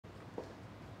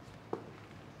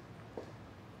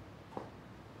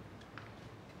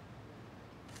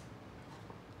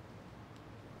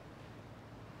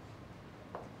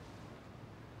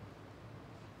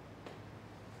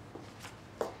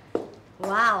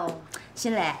哇哦，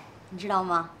新磊，你知道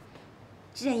吗？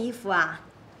这件衣服啊，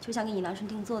就像给你量身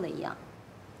定做的一样，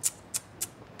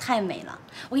太美了。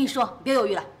我跟你说，别犹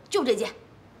豫了，就这件。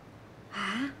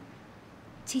啊，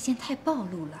这件太暴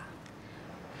露了，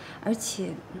而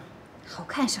且好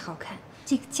看是好看，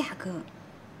这个价格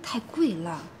太贵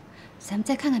了。咱们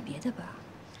再看看别的吧。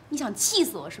你想气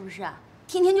死我是不是？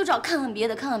天天就知道看看别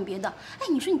的，看看别的。哎，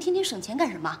你说你天天省钱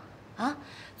干什么啊？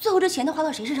最后这钱都花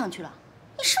到谁身上去了？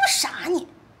你是不是傻你？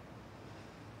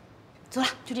走了，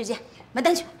就这件，买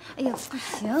单去。哎呦，不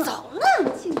行，走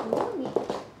了，庆祝你。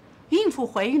孕妇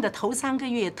怀孕的头3个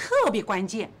月特别关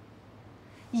键，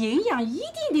营养一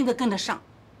定定的跟得上。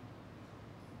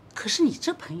可是你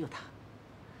这朋友他，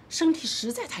身体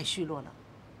实在太虚弱了，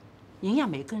营养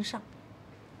没跟上，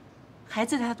孩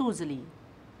子在他肚子里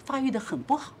发育的很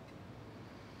不好，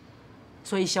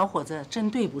所以小伙子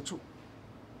真对不住，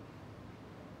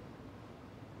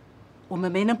我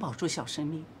们没能保住小生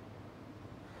命。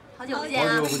好久不见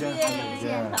啊！好久不见，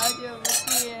好久不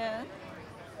见。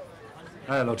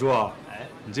哎，老朱，哎，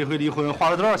你这回离婚花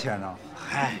了多少钱呢？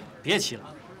嗨，别提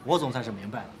了，我总算是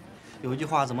明白了。有一句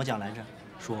话怎么讲来着？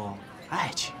说爱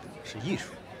情是艺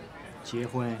术，结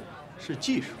婚是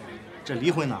技术，这离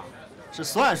婚呢是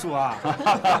算术啊。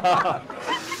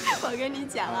我跟你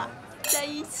讲啊，在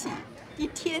一起1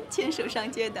天牵手上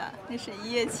街的那是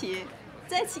一夜情，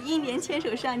在一起1年牵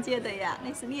手上街的呀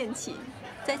那是恋情，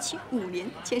在一起5年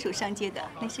牵手上街的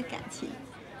那是感情，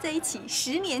在一起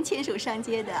10年牵手上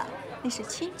街的那是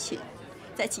亲情，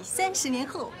在一起30年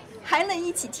后还能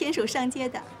一起牵手上街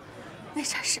的，那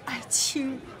才是爱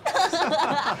情。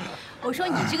我说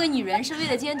你这个女人是为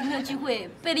了今天同学聚会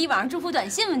背了一晚上祝福短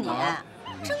信吗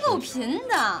你？真够贫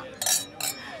的。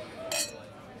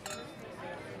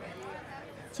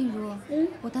静茹，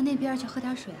我到那边去喝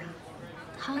点水啊。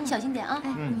好，你小心点啊。哎，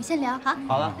你们先聊。好，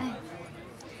好了，哎，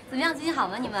怎么样？最近好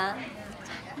吗？你们？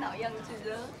老样子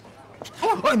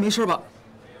的。哎，没事吧？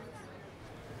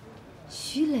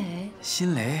徐磊。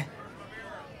新雷，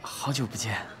好久不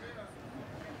见。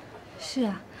是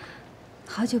啊，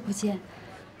好久不见。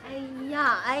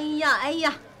哎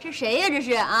呀，这谁呀？这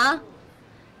是啊？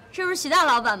这不是习大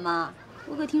老板吗？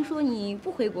我可听说你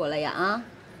不回国了呀？啊？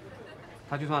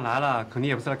他就算来了，肯定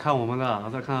也不是来看我们的，而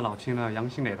是来看老亲的杨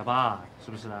新磊的吧？是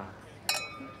不是啊？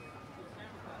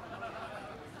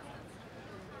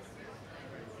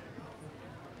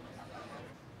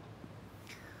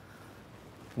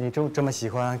你就这么喜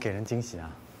欢给人惊喜啊？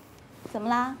怎么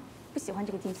啦？不喜欢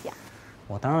这个惊喜啊？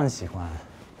我当然喜欢。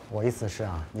我意思是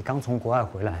啊，你刚从国外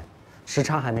回来，时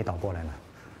差还没倒过来呢，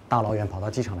大老远跑到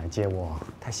机场来接我，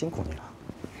太辛苦你了。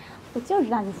我就知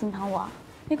道你心疼我，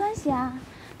没关系啊，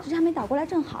时差没倒过来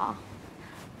正好。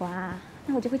哇，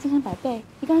那我这会精神百倍，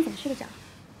一个人怎么睡得着？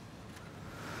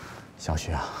小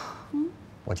徐啊，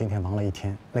我今天忙了一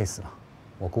天，累死了。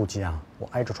我估计啊，我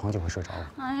挨着床就会睡着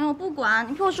了。哎呀，我不管，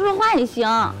你陪我说说话也行。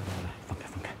来，放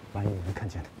开，万一有人看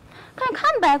见呢？看就看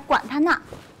呗，管他呢。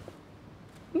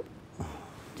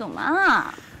走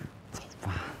嘛。走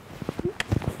吧。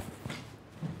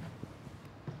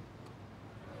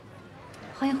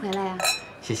欢迎回来呀。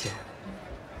谢谢。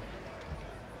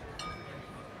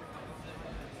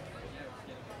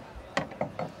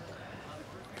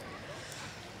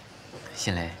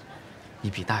新雷，你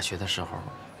比大学的时候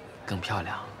更漂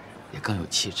亮，也更有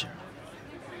气质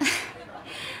了。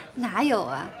哪有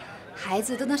啊，孩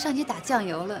子都能上街打酱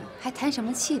油了，还谈什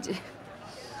么气质？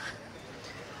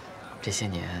这些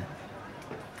年，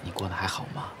你过得还好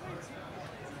吗？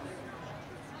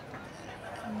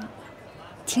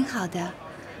挺好的。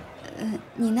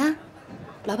你呢？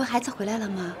老婆孩子回来了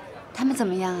吗？他们怎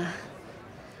么样啊？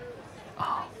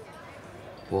啊，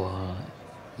我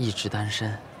一直单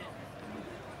身。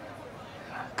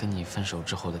跟你分手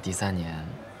之后的第3年，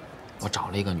我找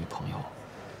了一个女朋友，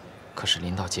可是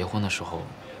临到结婚的时候，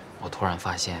我突然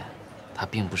发现，她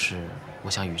并不是我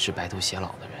想与之白头偕老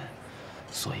的人，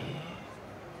所以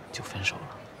就分手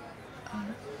了。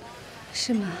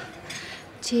是吗？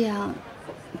这样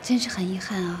真是很遗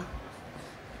憾啊。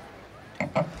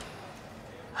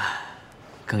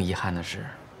更遗憾的是，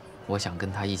我想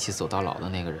跟他一起走到老的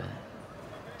那个人，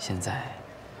现在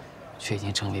却已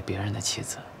经成为别人的妻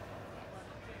子。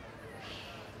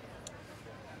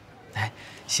哎，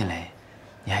新雷，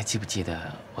你还记不记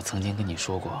得我曾经跟你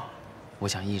说过，我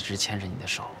想一直牵着你的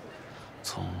手，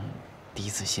从第一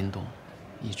次心动，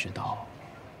一直到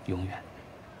永远。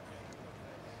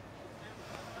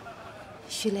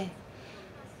徐磊，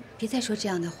别再说这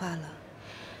样的话了。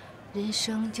人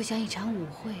生就像一场舞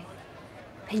会，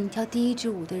陪你跳第一支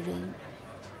舞的人，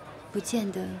不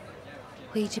见得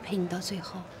会一直陪你到最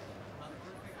后。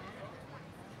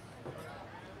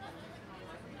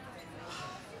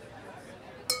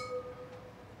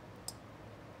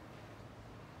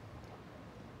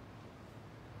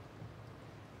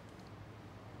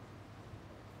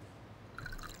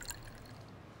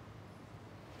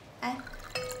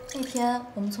那天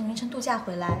我们从云城度假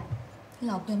回来，你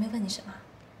老婆有没有问你什么？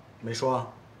没说啊，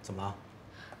怎么了？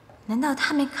难道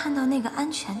她没看到那个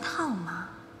安全套吗？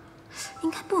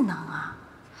应该不能啊，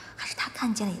还是她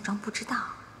看见了也装不知道？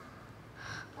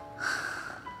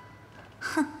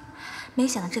哼，没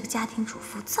想到这个家庭主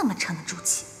妇这么沉得住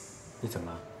气。你怎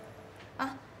么了？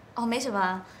啊，哦，没什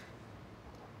么。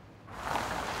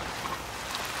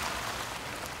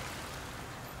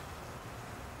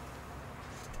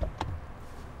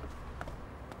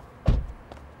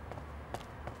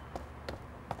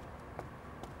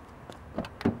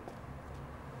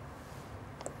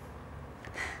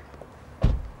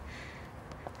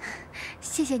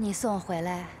 谢谢你送我回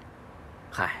来。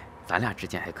嗨，咱俩之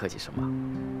间还客气什么？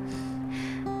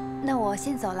那我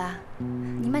先走了，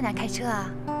你慢点开车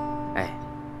啊。哎，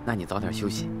那你早点休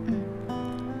息。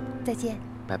再见。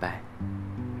拜拜。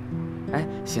哎，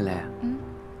新蕾。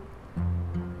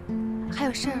还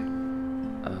有事儿？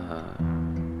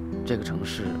这个城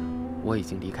市我已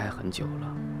经离开很久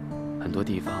了，很多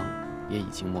地方也已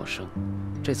经陌生。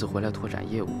这次回来拓展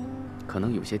业务，可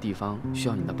能有些地方需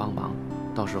要你的帮忙，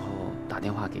到时候打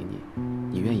电话给你，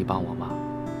你愿意帮我吗？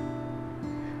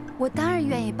我当然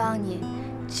愿意帮你，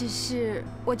只是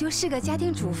我就是个家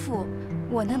庭主妇，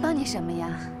我能帮你什么呀？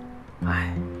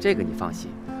哎，这个你放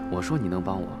心，我说你能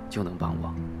帮我就能帮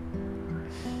我。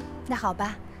那好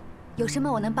吧，有什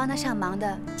么我能帮得上忙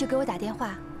的就给我打电话。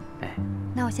哎，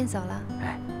那我先走了。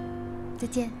哎，再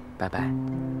见。拜拜。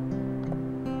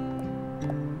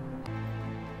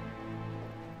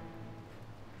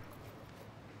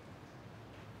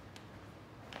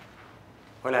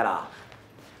回来了。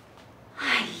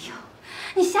哎呦，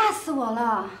你吓死我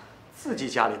了！自己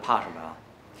家里怕什么啊？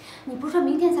你不是说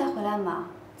明天才回来吗？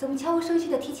怎么悄无声息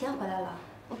的提前回来了？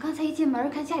我刚才一进门，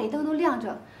看家里灯都亮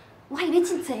着，我还以为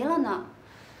进贼了呢。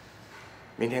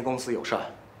明天公司有事儿，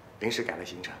临时改了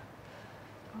行程。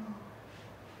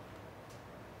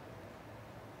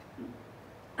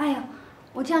哎呀，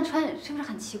我这样穿是不是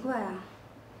很奇怪啊？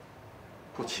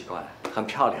不奇怪，很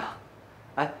漂亮。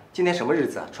哎，今天什么日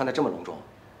子啊？穿得这么隆重？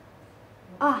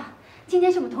啊，今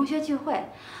天是我们同学聚会，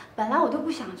本来我都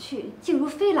不想去，静茹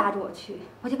非拉着我去，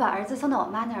我就把儿子送到我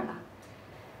妈那儿了。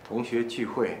同学聚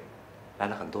会，来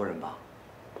了很多人吧？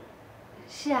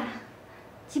是啊，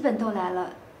基本都来了。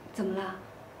怎么了？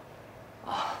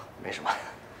啊，没什么。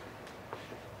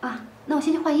啊，那我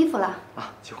先去换衣服了。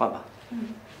啊，去换吧。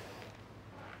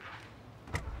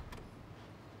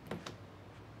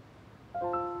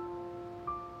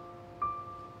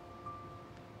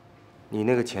你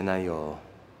那个前男友，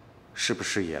是不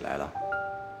是也来了？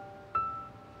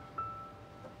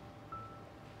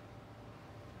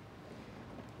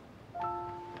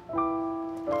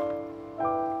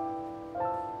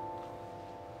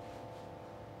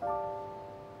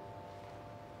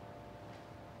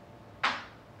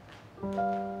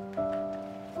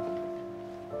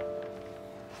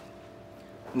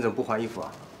你怎么不换衣服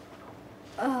啊？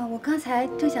我刚才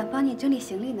正想帮你整理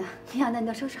行李呢，没想到你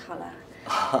都收拾好了。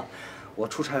啊，我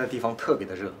出差的地方特别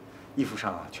的热，衣服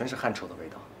上啊全是汗臭的味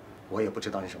道。我也不知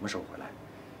道你什么时候回来，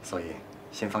所以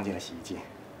先放进了洗衣机。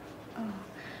哦，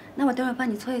那我等会儿帮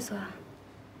你搓一搓啊。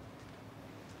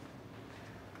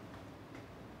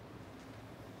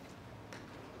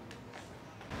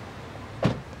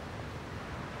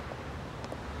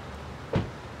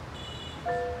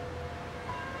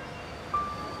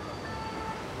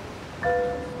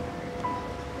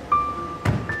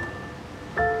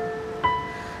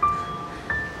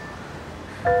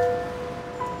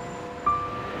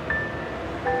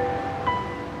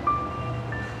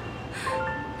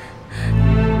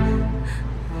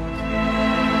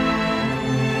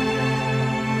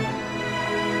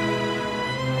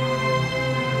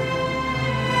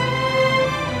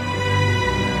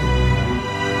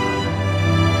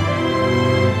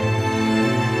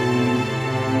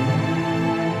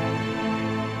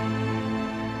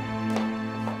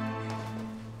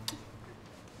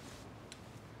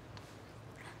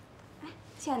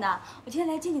亲爱的，我今天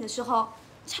来接你的时候，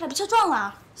差点被车撞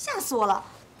了，吓死我了！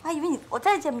我还以为我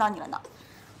再也见不到你了呢。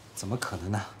怎么可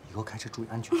能呢？以后开车注意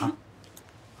安全啊！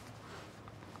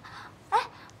哎，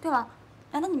对了，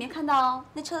难道你没看到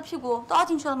那车的屁股都凹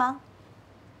进去了吗？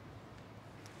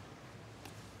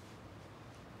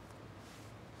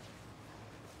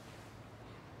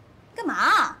干嘛？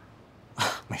啊，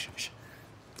没事没事。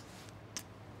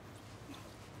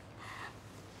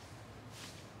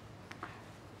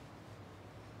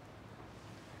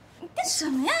你干什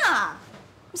么呀？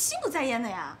你心不在焉的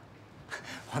呀？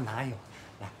我哪有？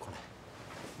来，过来。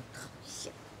讨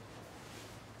厌。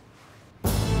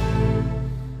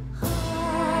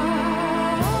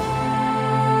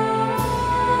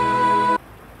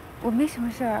我没什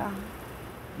么事儿啊。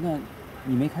那，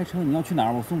你没开车，你要去哪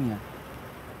儿？我送你啊。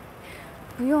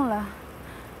不用了，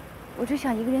我只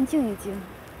想一个人静一静。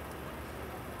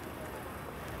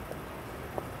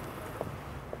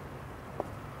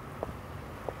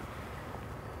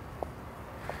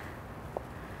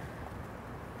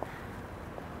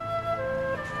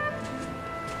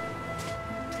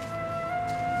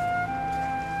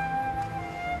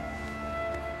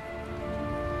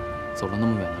走了那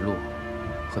么远的路，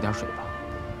喝点水吧。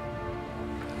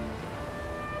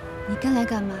你跟来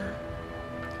干嘛？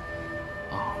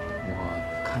啊，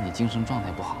我看你精神状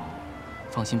态不好，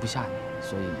放心不下你，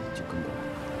所以就跟过来了。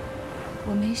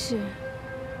我没事，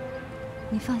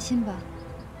你放心吧。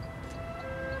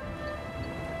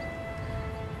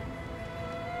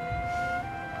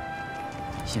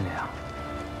心里啊，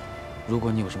如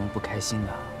果你有什么不开心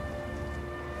的，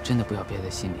真的不要憋在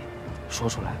心里，说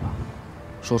出来吧。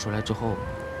说出来之后，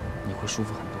你会舒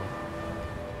服很多的。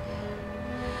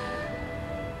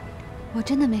我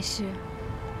真的没事，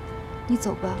你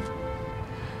走吧。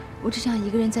我只想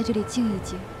一个人在这里静一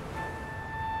静。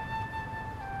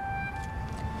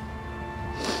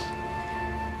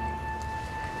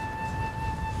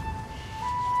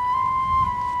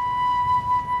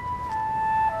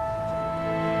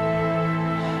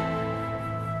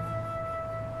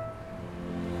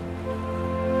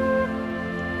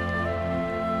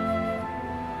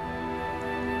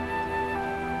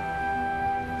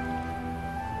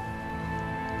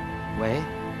喂，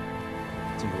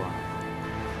静茹啊。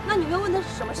那你没有问他是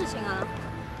什么事情啊？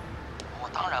我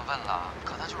当然问了，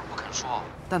可他就是不肯说。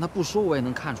但他不说，我也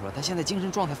能看出来，他现在精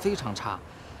神状态非常差，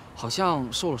好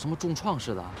像受了什么重创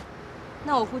似的。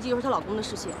那我估计又是她老公的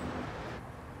事情。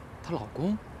她老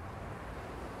公？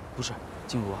不是，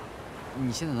静茹啊，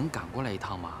你现在能赶过来一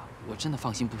趟吗？我真的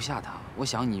放心不下他。我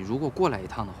想你如果过来一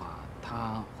趟的话，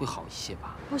他会好一些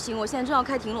吧？不行，我现在正要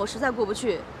开庭了，我实在过不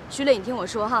去。徐磊，你听我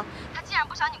说哈，他既然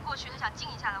不想你过去，他想静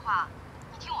一下的话，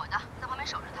你听我的，在旁边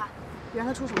守着他，别让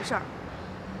他出什么事儿。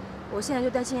我现在就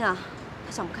担心啊，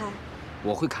他想不开。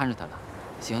我会看着他的。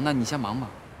行，那你先忙吧，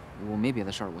我没别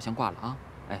的事儿，我先挂了啊。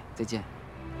哎，再见。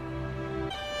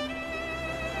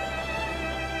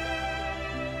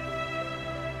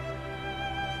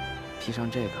披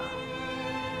上这个，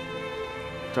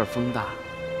这儿风大，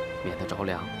免得着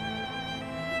凉。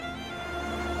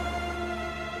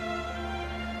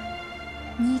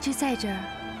你一直在这儿？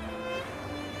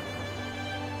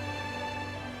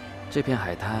这片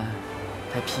海滩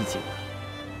太僻静了，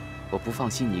我不放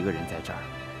心你一个人在这儿。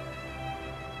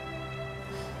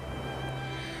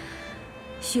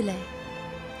徐磊，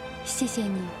谢谢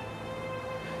你。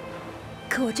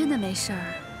可我真的没事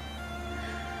儿，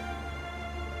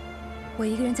我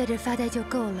一个人在这儿发呆就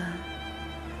够了，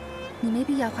你没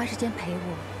必要花时间陪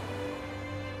我。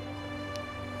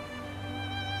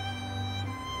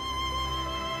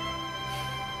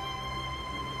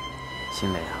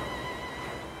心磊啊，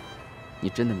你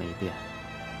真的没变，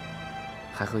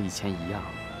还和以前一样，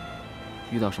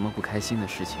遇到什么不开心的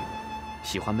事情，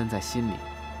喜欢闷在心里，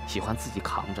喜欢自己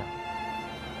扛着。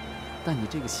但你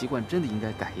这个习惯真的应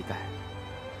该改一改。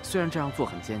虽然这样做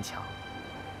很坚强，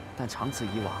但长此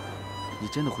以往，你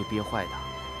真的会憋坏的。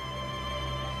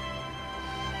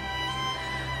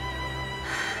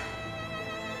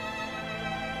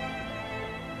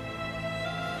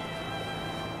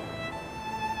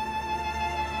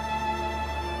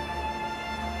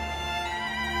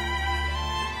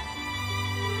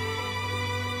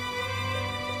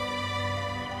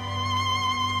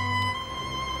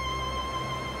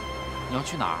你要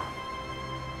去哪儿？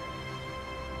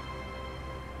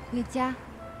回家。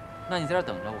那你在这儿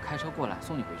等着，我开车过来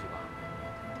送你回去吧。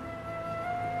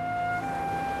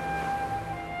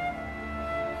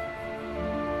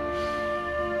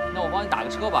那我帮你打个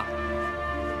车吧。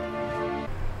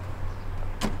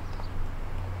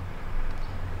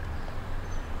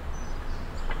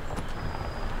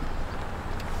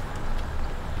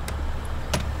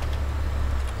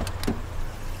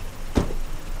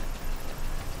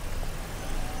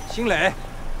新磊，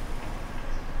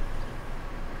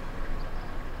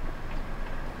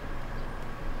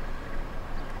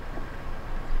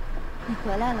你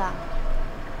回来了。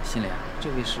心磊啊，这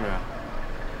位是？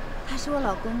他是我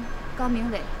老公高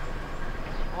明伟。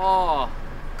哦，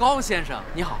高先生，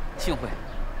你好，幸会。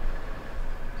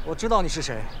我知道你是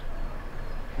谁，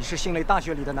你是新磊大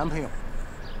学里的男朋友。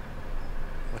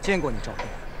我见过你照片。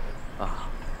啊，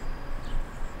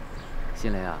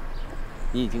心磊啊，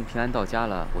你已经平安到家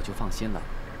了，我就放心了。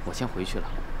我先回去了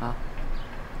啊。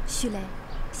徐磊，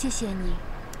谢谢你。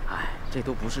哎，这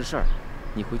都不是事儿。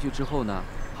你回去之后呢，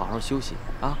好好休息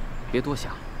啊，别多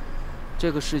想。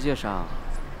这个世界上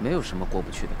没有什么过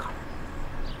不去的坎儿。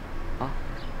啊，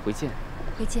回见。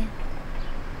回见。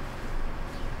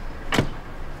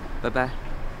拜拜。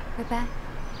拜拜。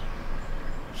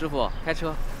师傅，开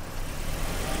车。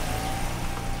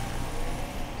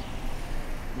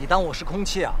你当我是空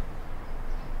气啊？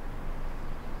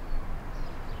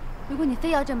如果你非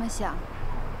要这么想，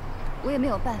我也没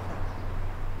有办法。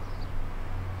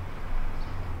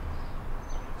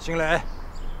新磊，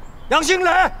杨新磊，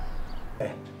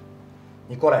哎，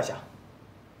你过来一下。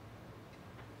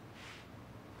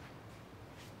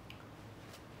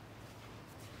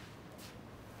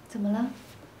怎么了？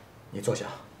你坐下。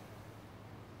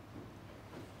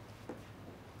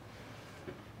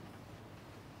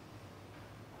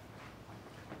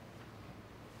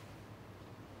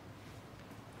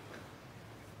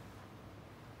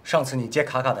上次你接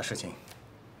卡卡的事情，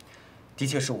的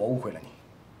确是我误会了你。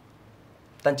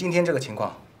但今天这个情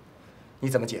况，你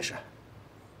怎么解释？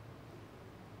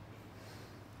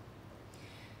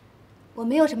我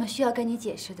没有什么需要跟你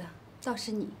解释的，倒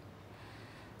是你。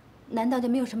难道就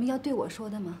没有什么要对我说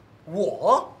的吗？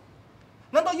我？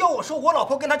难道要我说我老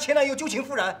婆跟她前男友旧情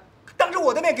复燃，当着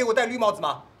我的面给我戴绿帽子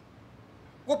吗？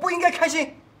我不应该开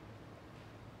心？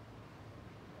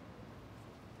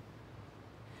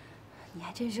你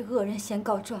还真是恶人先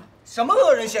告状！什么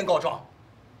恶人先告状？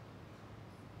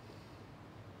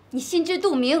你心知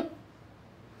肚明。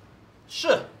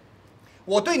是，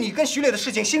我对你跟徐磊的事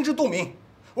情心知肚明。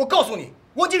我告诉你，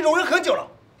我已经容忍很久了。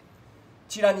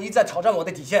既然你一再挑战我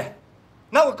的底线，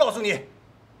那我告诉你，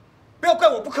不要怪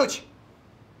我不客气。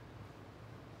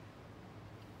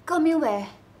高明伟，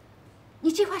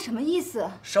你这话什么意思？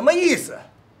什么意思？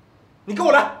你跟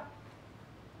我来。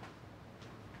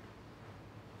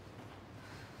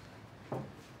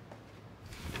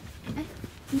哎，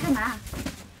你干嘛？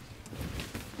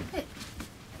哎，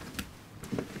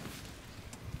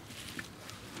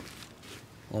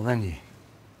我问你，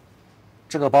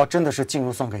这个包真的是静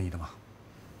茹送给你的吗？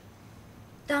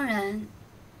当然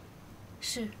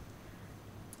是。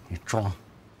你装！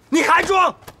你还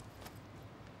装！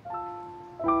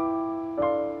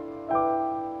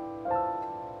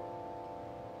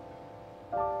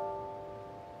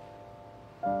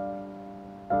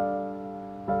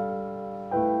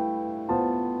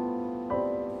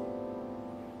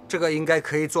这个应该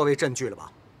可以作为证据了吧？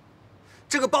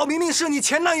这个包明明是你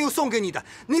前男友送给你的，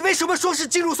你为什么说是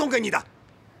静茹送给你的？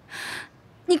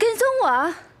你跟踪我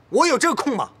啊？我有这个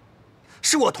空吗？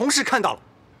是我同事看到了，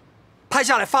拍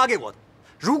下来发给我的。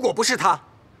如果不是他，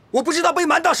我不知道被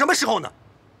瞒到什么时候呢。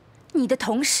你的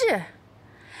同事？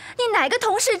你哪个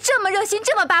同事这么热心，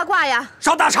这么八卦呀？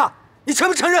少打岔！你承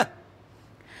不承认？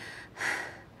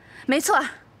没错，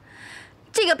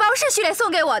这个包是徐磊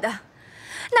送给我的，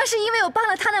那是因为我帮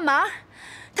了他的忙，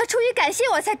他出于感谢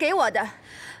我才给我的，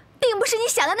并不是你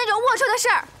想的那种龌龊的事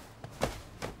儿。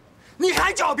你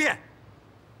还狡辩！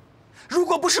如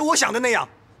果不是我想的那样，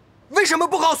为什么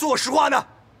不告诉我实话呢？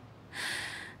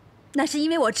那是因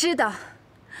为我知道，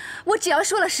我只要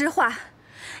说了实话，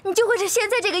你就会是现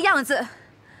在这个样子。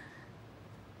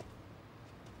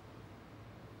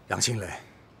杨新磊，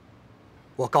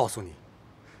我告诉你，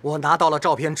我拿到了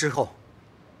照片之后，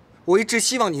我一直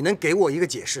希望你能给我一个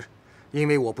解释，因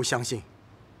为我不相信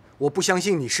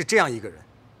你是这样一个人，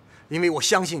因为我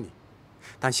相信你，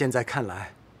但现在看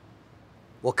来，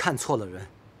我看错了人，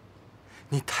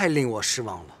你太令我失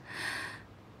望了。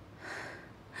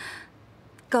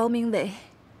高明伟，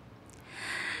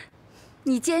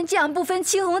你既然这样不分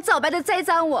青红皂白的栽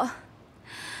赃我，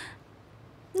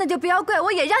那就不要怪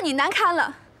我也让你难堪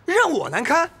了。让我难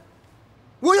堪？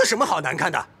我有什么好难堪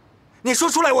的？你说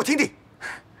出来我听听。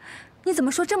你怎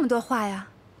么说这么多话呀？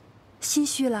心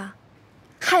虚了？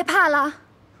害怕了？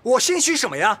我心虚什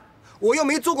么呀？我又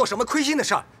没做过什么亏心的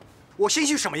事儿，我心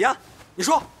虚什么呀？你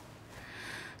说。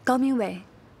高明伟，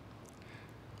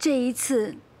这一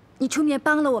次你出面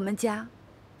帮了我们家，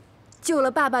救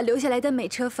了爸爸留下来的美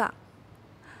车坊，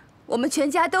我们全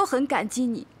家都很感激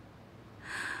你。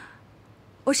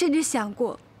我甚至想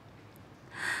过，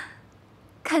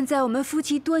看在我们夫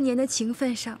妻多年的情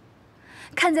分上，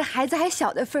看在孩子还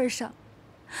小的份上，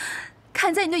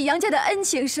看在你对杨家的恩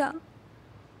情上，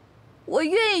我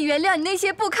愿意原谅你那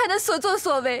些不堪的所作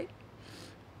所为。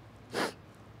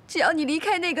只要你离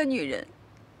开那个女人，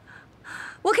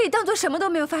我可以当作什么都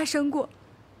没有发生过。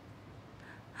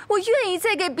我愿意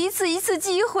再给彼此一次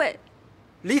机会。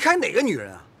离开哪个女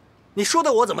人啊？你说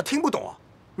的我怎么听不懂啊？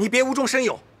你别无中生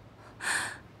有。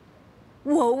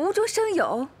我无中生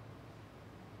有？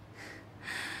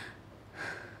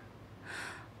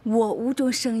我无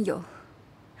中生有？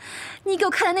你给我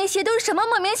看的那些都是什么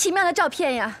莫名其妙的照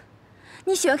片呀？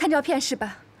你喜欢看照片是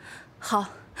吧？好，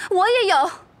我也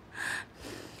有。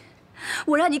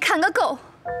我让你看个够。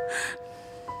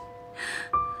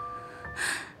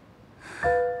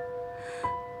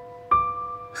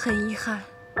很遗憾，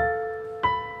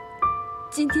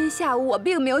今天下午我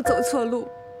并没有走错路，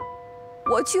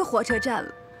我去火车站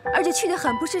了，而且去得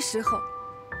很不是时候，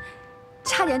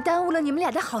差点耽误了你们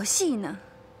俩的好戏呢。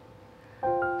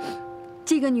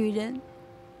这个女人，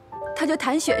她叫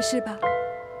谭雪是吧？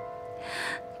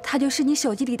她就是你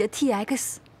手机里的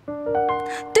TX，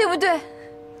 对不对？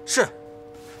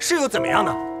是又怎么样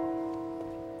呢？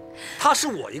她是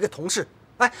我一个同事，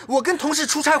哎，我跟同事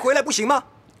出差回来不行吗？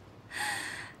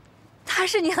她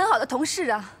是你很好的同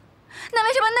事啊，那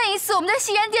为什么那一次我们在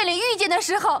西安店里遇见的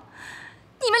时候，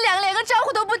你们两个连个招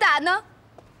呼都不打呢？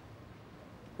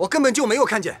我根本就没有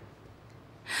看见。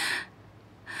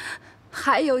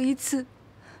还有一次，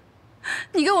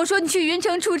你跟我说你去云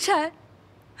城出差，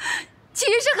其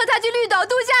实是和他去绿岛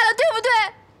度假了，对不对？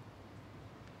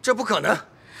这不可能。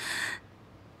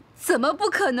怎么不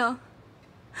可能？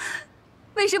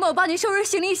为什么我帮你收拾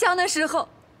行李箱的时候，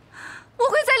我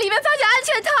会在里面发现安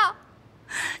全套？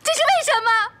这是为什么？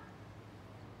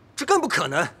这更不可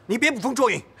能！你别捕风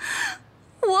捉影。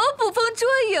我捕风捉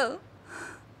影？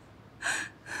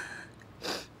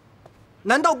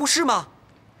难道不是吗？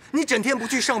你整天不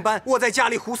去上班，窝在家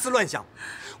里胡思乱想；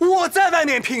我在外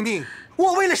面拼命，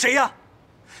我为了谁呀？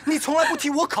你从来不替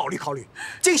我考虑考虑，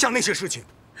净想那些事情。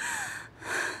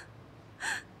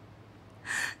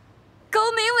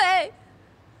高明伟，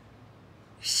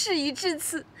事已至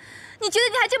此，你觉得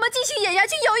你还这么继续演下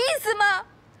去有意思吗？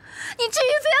你至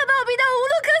于非要把我逼到无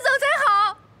路可走才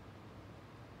好？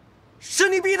是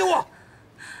你逼的我。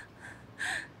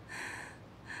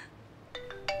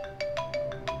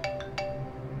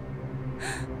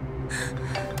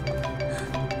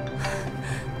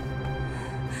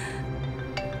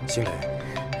新磊，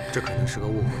这可能是个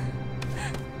误会。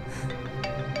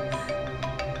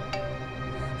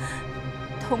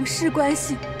同事关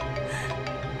系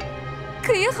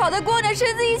可以好的光着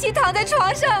身子一起躺在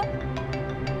床上。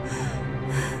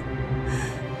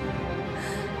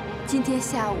今天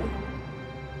下午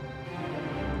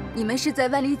你们是在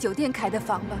万里酒店开的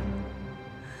房吧？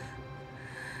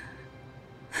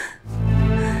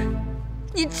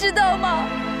你知道吗？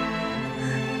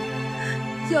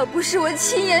要不是我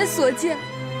亲眼所见，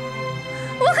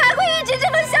我还会一直这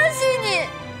么相信你。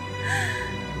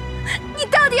你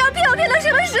到底要骗我骗到什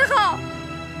么时候？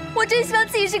我真希望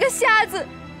自己是个瞎子，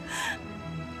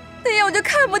那样我就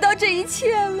看不到这一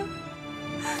切了。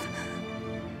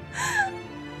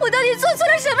我到底做错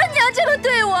了什么？你要这么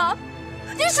对我？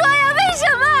你说呀，为什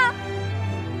么？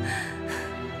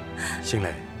新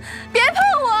磊，别碰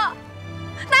我！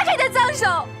拿开你的脏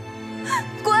手！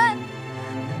滚！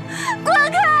滚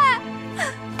开！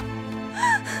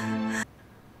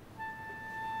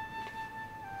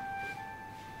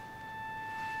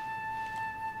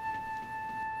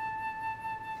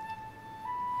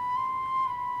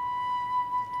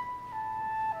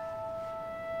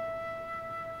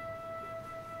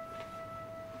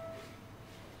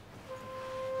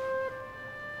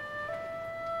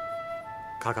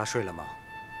卡卡睡了吗？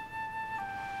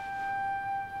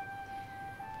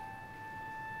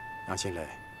杨新磊，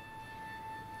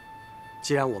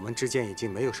既然我们之间已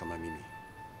经没有什么秘密，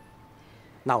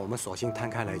那我们索性摊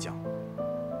开来讲。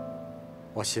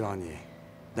我希望你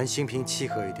能心平气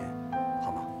和一点，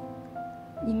好吗？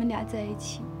你们俩在一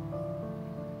起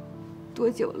多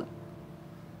久了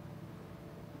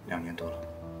2年多了。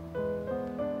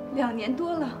2年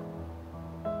多了。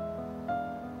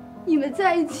你们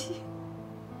在一起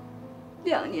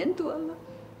2年多了，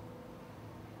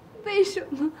为什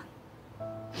么？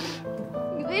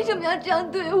你为什么要这样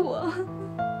对我？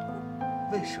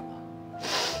为什么？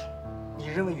你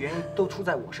认为原因都出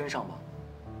在我身上吗？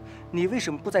你为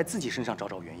什么不在自己身上找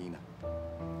找原因呢？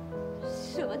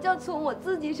什么叫从我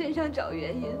自己身上找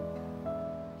原因？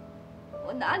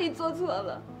我哪里做错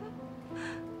了？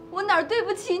我哪儿对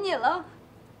不起你了？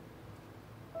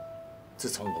自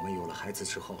从我们有了孩子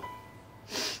之后，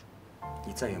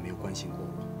你再也没有关心过我。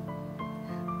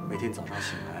每天早上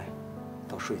醒来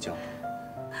到睡觉，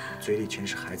嘴里全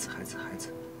是孩子，孩子，孩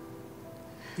子。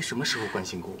你什么时候关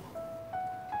心过我？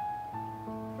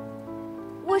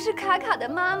我是卡卡的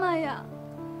妈妈呀。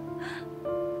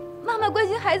妈妈关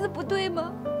心孩子不对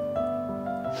吗？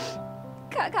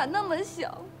卡卡那么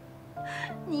小，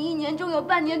你1年中有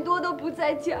半年多都不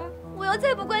在家，我要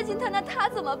再不关心他，那他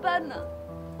怎么办呢？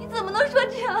你怎么能说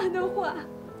这样的话？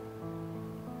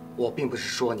我并不是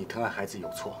说你疼爱孩子有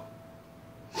错，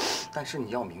但是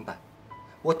你要明白，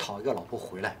我讨一个老婆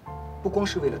回来，不光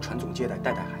是为了传宗接代、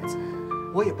带带孩子，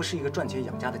我也不是一个赚钱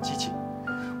养家的机器。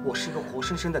我是个活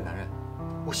生生的男人，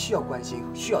我需要关心，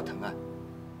需要疼爱。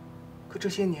可这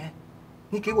些年，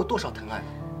你给我多少疼爱了？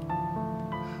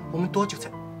我们多久才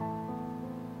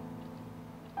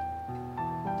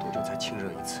亲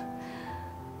热一次？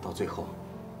到最后，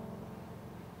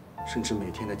甚至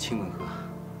每天的亲吻和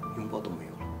拥抱都没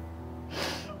有了。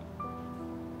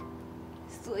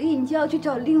所以你就要去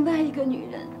找另外一个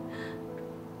女人，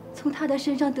从她的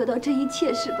身上得到这一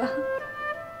切，是吧？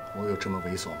我有这么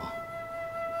猥琐吗？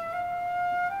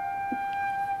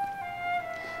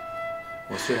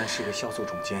我虽然是个销售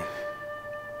总监，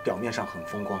表面上很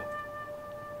风光，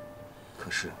可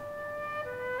是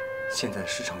现在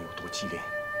市场有多激烈，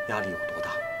压力有多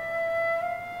大，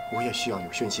我也需要有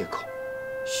宣泄口，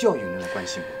需要有人来关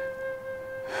心我。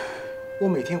我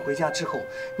每天回家之后，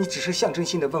你只是象征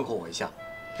性的问候我一下，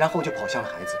然后就跑向了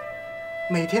孩子，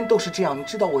每天都是这样，你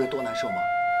知道我有多难受吗？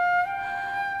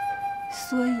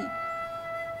所以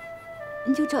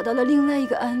你就找到了另外一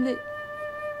个安慰，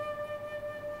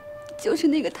就是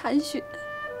那个谭雪。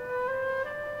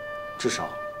至少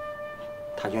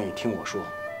他愿意听我说，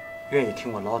愿意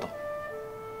听我唠叨，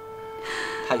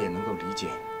他也能够理解，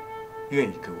愿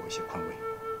意给我一些宽慰。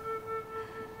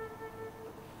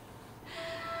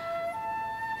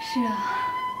是啊，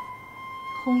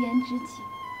红颜知己，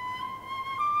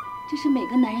这是每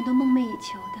个男人都梦寐以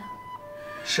求的。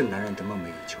是男人的梦寐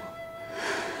以求。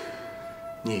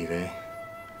你以为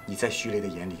你在徐雷的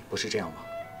眼里不是这样吗？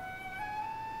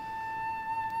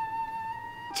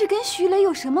这跟徐雷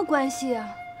有什么关系啊？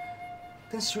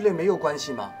跟徐雷没有关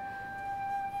系吗？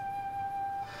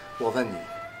我问你，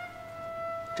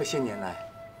这些年来，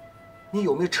你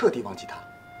有没有彻底忘记他？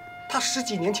他10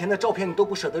几年前的照片你都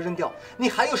不舍得扔掉，你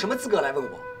还有什么资格来问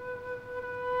我？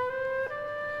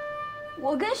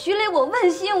我跟徐雷，我问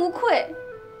心无愧。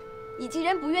你既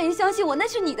然不愿意相信我，那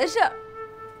是你的事儿。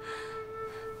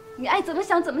你爱怎么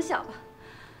想怎么想吧。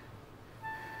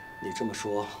你这么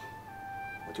说，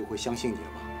我就会相信你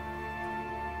了吗？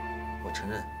我承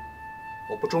认，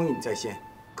我不忠于你在先，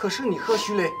可是你和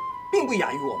徐雷并不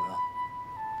亚于我们啊。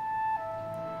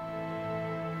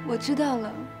我知道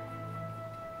了，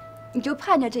你就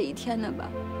盼着这一天呢吧，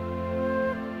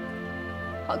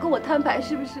好跟我摊牌，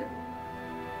是不是？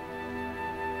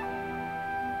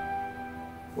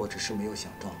我只是没有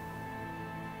想到，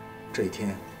这一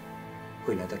天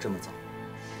会来得这么早。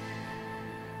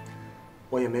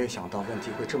我也没有想到问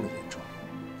题会这么严重。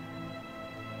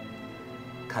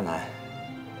看来，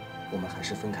我们还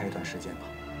是分开一段时间吧，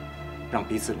让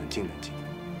彼此冷静冷静。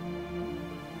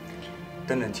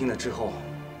等冷静了之后，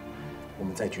我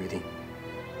们再决定，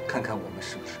看看我们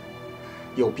是不是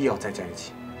有必要再在一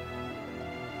起。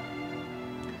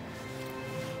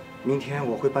明天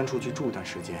我会搬出去住一段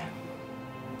时间，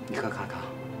你和卡卡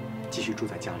继续住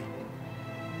在家里。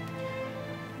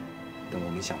等我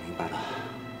们想明白了，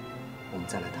我们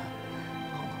再来谈，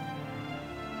好吗？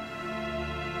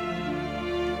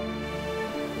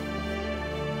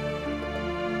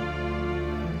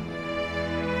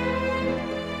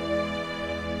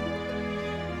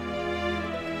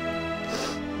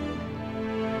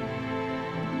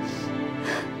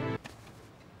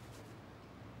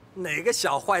哪个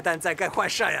小坏蛋在干坏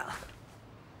事呀？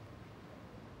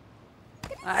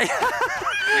哎呀，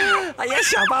哎呀，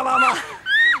想爸爸吗？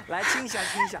来亲一下，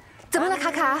亲一下。怎么了，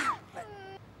卡卡？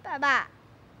爸爸，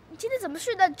你今天怎么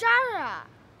睡在这儿啊？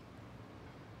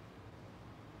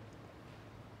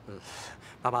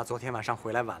爸爸昨天晚上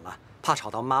回来晚了，怕吵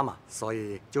到妈妈，所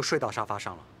以就睡到沙发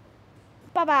上了。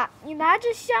爸爸，你拿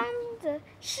着箱子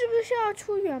是不是要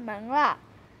出远门了？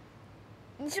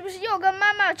你是不是又跟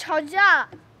妈妈吵架了？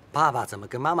爸爸怎么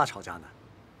跟妈妈吵架呢？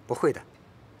不会的，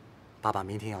爸爸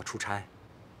明天要出差。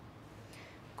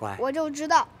乖，我就知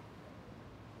道，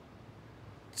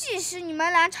即使你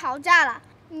们俩吵架了，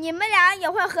你们俩也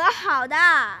会和好的。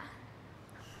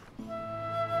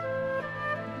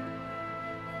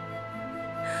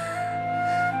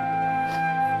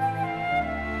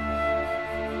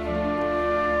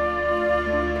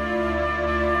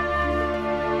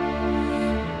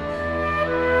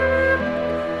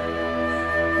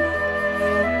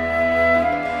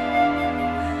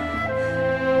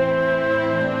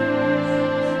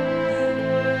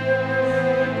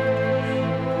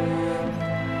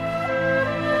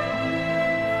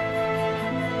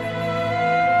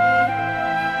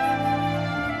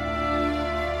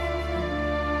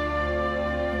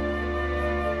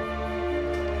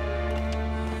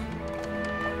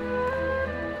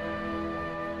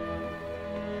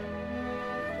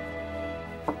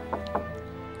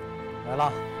来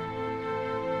了。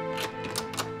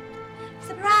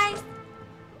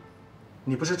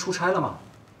你不是出差了吗？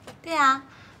对啊，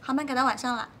航班改到晚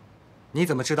上了。你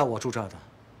怎么知道我住这儿的？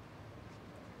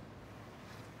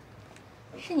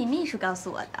是你秘书告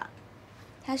诉我的，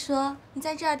他说你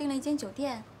在这儿订了一间酒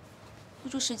店，入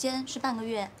住时间是半个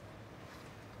月。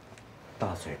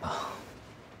大嘴巴。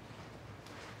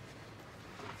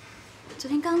昨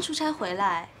天刚出差回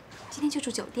来，今天就住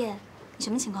酒店，你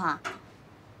什么情况啊？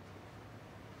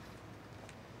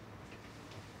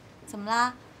怎么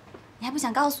啦？你还不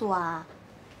想告诉我啊？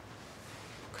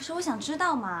可是我想知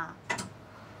道嘛。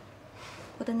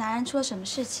我的男人出了什么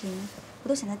事情，我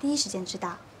都想在第一时间知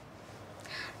道。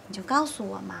你就告诉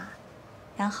我嘛，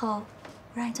然后我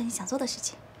让你做你想做的事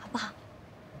情，好不好？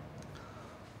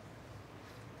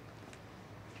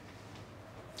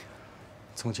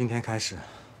从今天开始，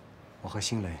我和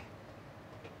辛雷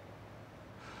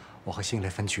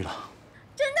分居了。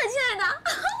真的，亲爱的，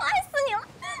我爱死你了！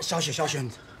小雪，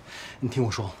你听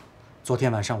我说，昨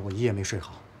天晚上我一夜没睡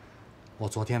好，我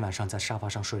昨天晚上在沙发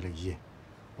上睡了一夜，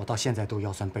我到现在都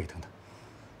腰酸背疼的。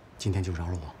今天就饶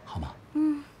了我好吗？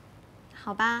嗯，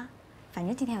好吧，反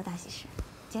正今天有大喜事，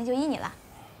今天就依你了。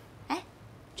哎，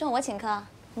中午我请客，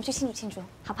我们去庆祝庆祝，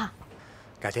好不好？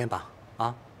改天吧，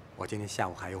啊，我今天下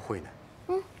午还有会呢。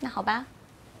嗯，那好吧。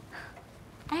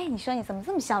哎，你说你怎么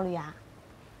这么效率啊？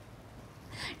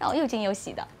让我又惊又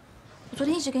喜的。我昨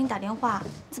天一直给你打电话，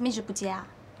你怎么一直不接啊？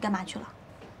你干嘛去了？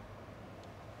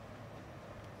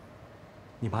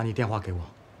你把你电话给我。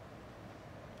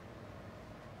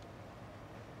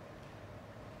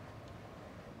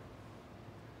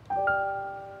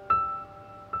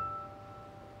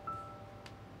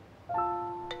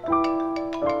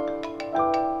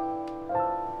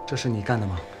这是你干的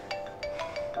吗？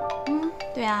嗯，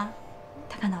对啊，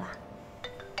他看到了。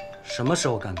什么时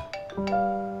候干的？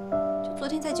就昨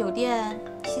天在酒店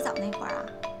洗澡那会儿啊。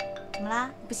怎么啦？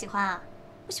你不喜欢啊？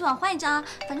不喜欢换一张啊，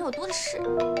反正我多的是。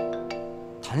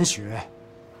谭雪，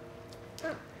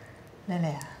蕾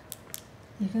蕾啊，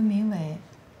你跟明伟，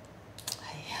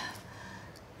哎呀，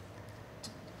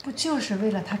不就是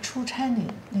为了他出差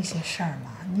那些事儿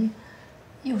吗？你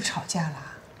又吵架了？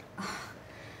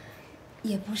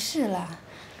也不是啦，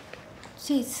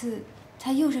这次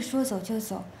他又是说走就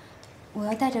走，我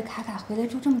要带着卡卡回来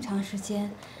住这么长时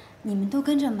间，你们都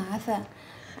跟着麻烦，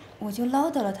我就唠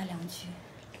叨了他2句。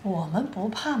我们不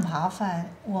怕麻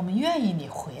烦，我们愿意你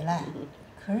回来。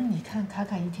可是你看卡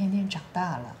卡一天天长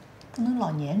大了，不能老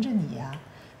黏着你呀。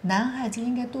男孩子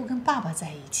应该多跟爸爸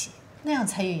在一起，那样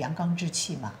才有阳刚之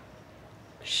气嘛。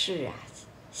是啊，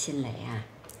辛雷啊，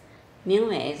明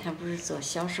伟他不是做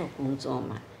销售工作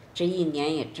吗？这一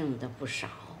年也挣得不少，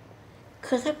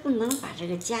可他不能把这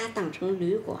个家当成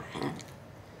旅馆。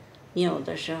你有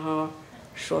的时候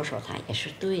说说他也是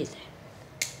对的。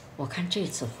我看这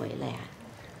次回来呀，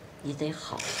你得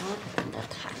好好的跟他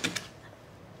谈。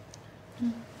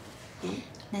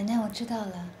奶奶，我知道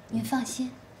了，您放心。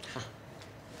好，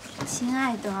亲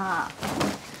爱的，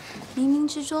冥冥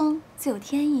之中自有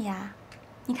天意呀。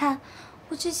你看，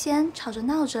我之前吵着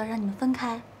闹着让你们分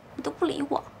开，你都不理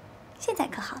我。现在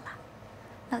可好了，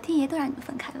老天爷都让你们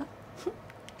分开了。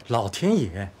老天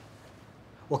爷，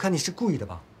我看你是故意的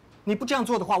吧？你不这样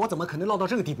做的话，我怎么可能闹到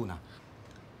这个地步呢？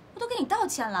我都跟你道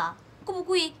歉了，故不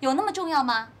故意有那么重要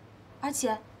吗？而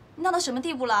且你闹到什么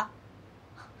地步了？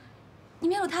你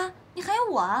没有他，你还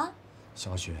有我啊！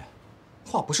小雪，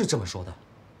话不是这么说的，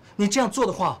你这样做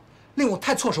的话，令我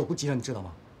太措手不及了，你知道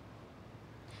吗？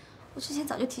我之前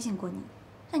早就提醒过你，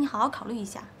让你好好考虑一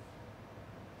下。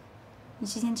你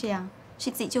之前这样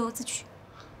是自己咎由自取。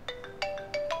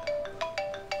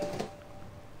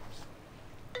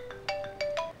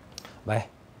喂。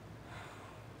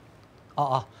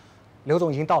哦，刘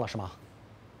总已经到了是吗？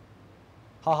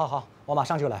好，我马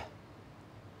上就来。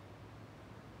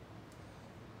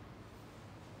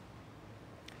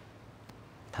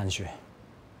谭雪，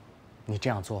你这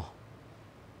样做，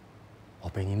我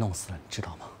被你弄死了，你知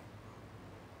道吗？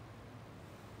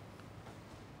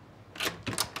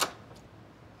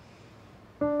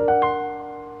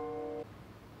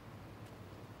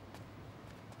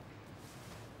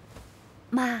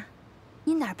妈，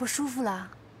你哪儿不舒服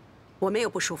了？我没有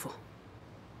不舒服。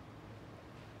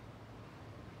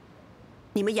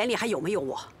你们眼里还有没有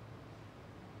我？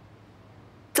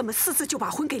怎么私自就把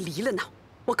婚给离了呢？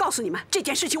我告诉你们，这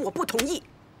件事情我不同意。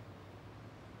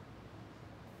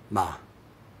妈，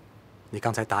你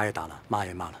刚才打也打了，骂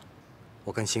也骂了，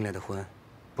我跟辛雷的婚，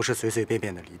不是随随便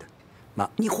便的离的。妈，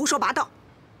你胡说八道，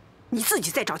你自己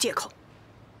在找借口。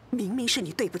明明是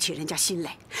你对不起人家辛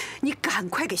雷，你赶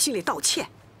快给辛雷道歉。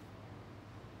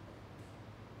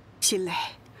辛雷，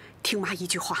听妈一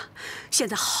句话，现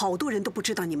在好多人都不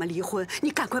知道你们离婚，你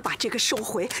赶快把这个收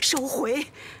回，收回。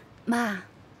妈，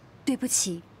对不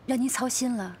起，让您操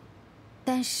心了。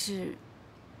但是，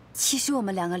其实我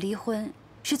们两个离婚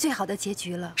是最好的结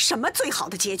局了。什么最好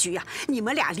的结局呀？你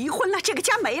们俩离婚了，这个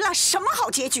家没了，什么好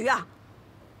结局啊？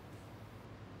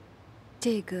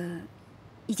这个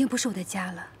已经不是我的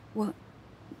家了，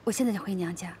我现在就回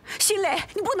娘家。新磊，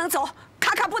你不能走，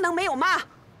卡卡不能没有妈。妈，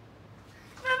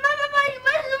你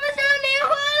为什么想离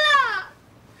婚了？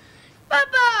爸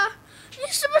爸，你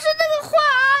是不是那个坏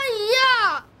阿姨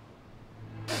呀？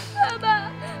爸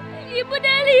爸，你不能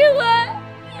离婚，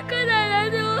你跟奶奶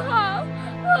都好，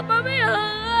我妈妈也很饿。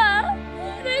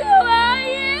那个坏阿姨，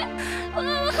我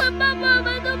和爸爸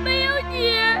们都没有你，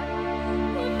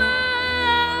妈，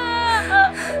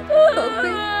宝贝。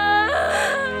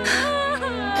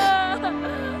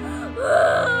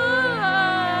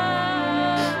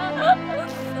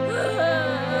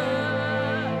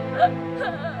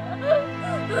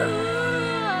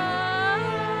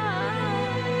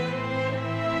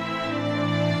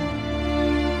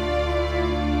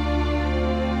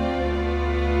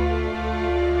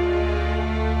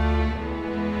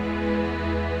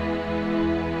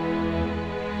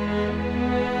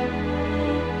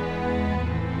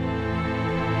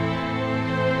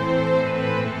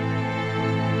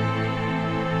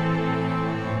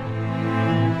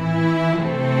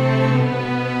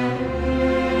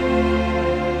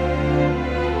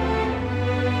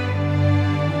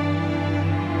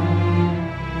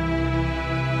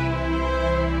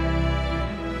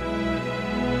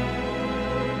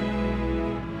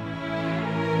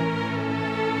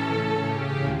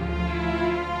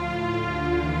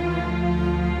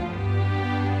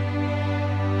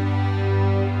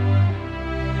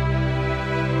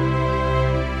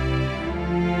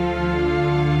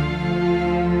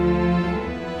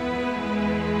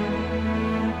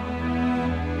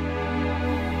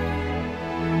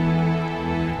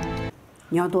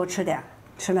你要多吃点，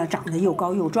吃了长得又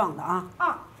高又壮的啊。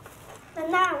哦，奶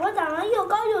奶，我长得又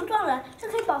高又壮了，是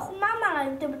可以保护妈妈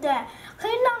了，对不对？可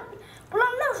以不让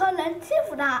任何人欺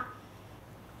负她。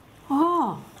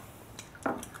哦，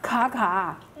卡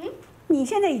卡，你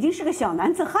现在已经是个小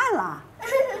男子汉了。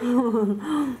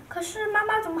可是妈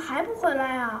妈怎么还不回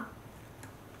来啊？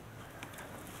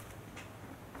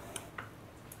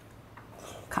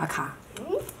卡卡，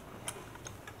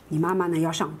你妈妈呢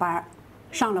要上班，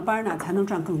上了班呢才能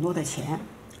赚更多的钱，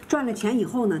赚了钱以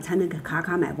后呢才能给卡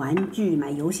卡买玩具、买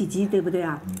游戏机，对不对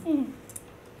啊？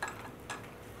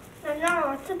奶奶，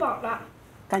我吃饱了。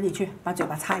赶紧去把嘴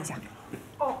巴擦一下。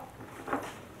哦。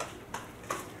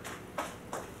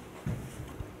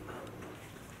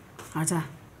儿子，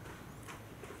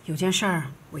有件事儿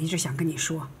我一直想跟你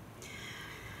说。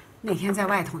那天在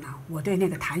外头呢，我对那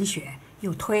个谭雪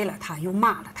又推了他，又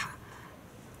骂了他。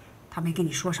他没跟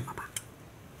你说什么吧？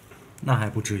那还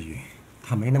不至于，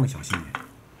他没那么小心眼。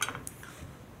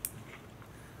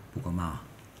不过妈，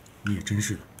你也真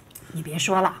是的。你别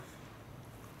说了，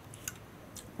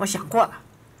我想过了，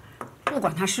不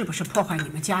管她是不是破坏你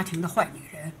们家庭的坏女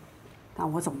人，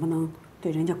但我总不能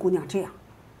对人家姑娘这样。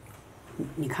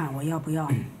你看我要不要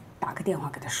打个电话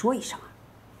给她说一声啊？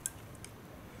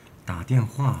打电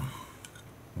话，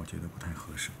我觉得不太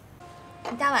合适。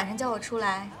你大晚上叫我出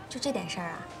来，就这点事儿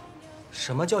啊？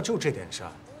什么叫就这点事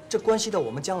儿？这关系到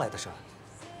我们将来的事儿。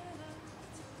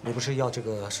你不是要这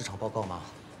个市场报告吗？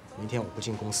明天我不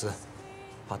进公司，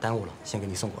怕耽误了，先给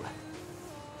你送过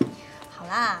来。好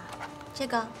啦，这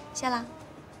个谢了。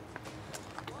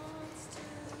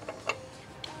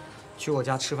去我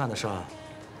家吃饭的事儿，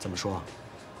怎么说？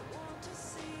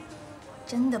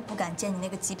真的不敢见你那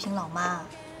个极品老妈。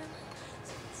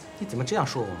你怎么这样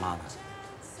说我妈呢？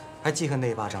还记恨那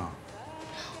一巴掌？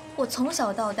我从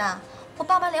小到大，我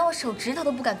爸妈连我手指头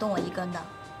都不敢动我一根的。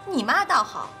你妈倒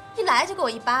好，一来就给我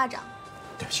一巴掌。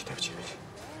对不起，对不起，对不起。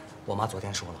我妈昨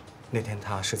天说了，那天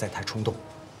她实在太冲动，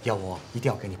要我一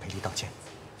定要给你赔礼道歉。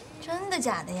真的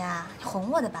假的呀？你哄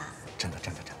我的吧？真的，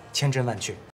真的，真的，千真万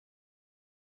确。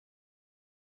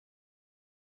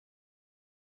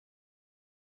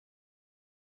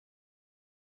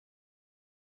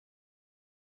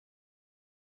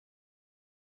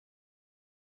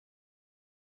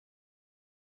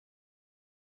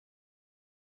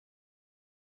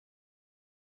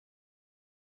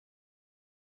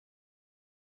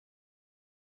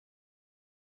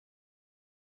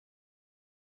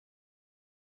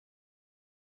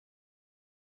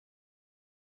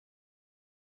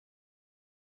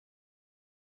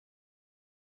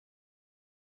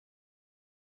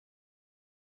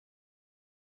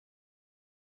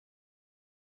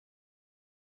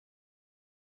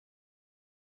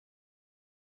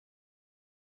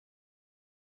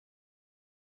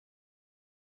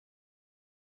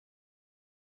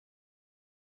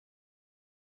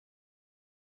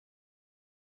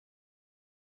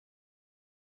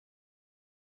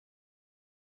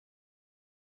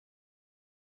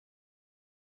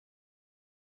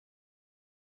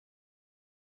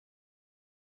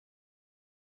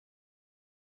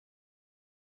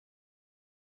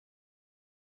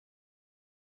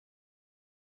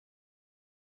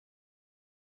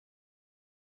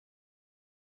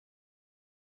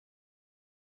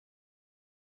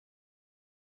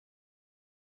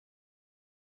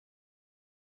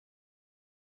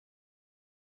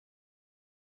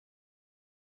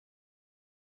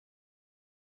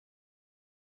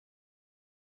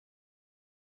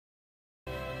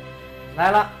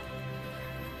来了。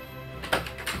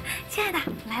亲爱的，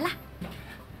来了。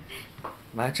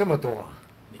买这么多，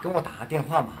你跟我打个电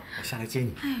话嘛，我下来接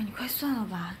你。哎呀，你快算了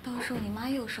吧，到时候你妈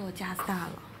又说我架子大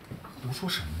了。胡说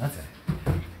什么呢，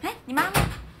在？哎，你妈呢？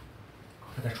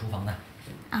她在厨房呢。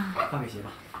啊，换个鞋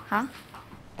吧。好。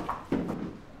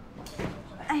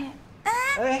哎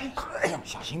哎呦，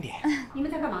小心点。你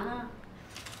们在干嘛呢？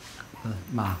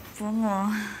妈。伯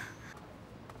母。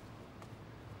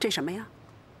这什么呀？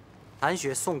韩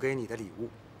雪送给你的礼物。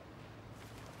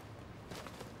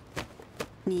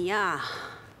你呀，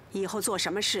以后做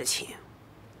什么事情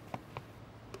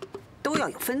都要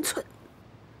有分寸。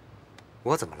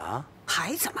我怎么了？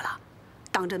还怎么了？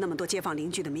当着那么多街坊邻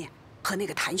居的面，和那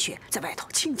个谭雪在外头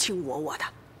卿卿我我的，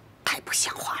太不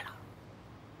像话了。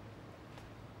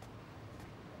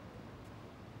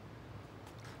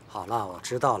好了，我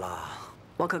知道了。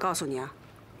我可告诉你啊，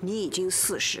你已经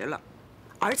40了，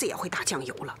儿子也会打酱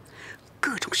油了，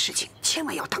各种事情千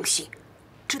万要当心，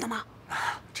知道吗？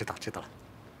知道了。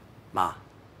妈，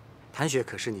谭雪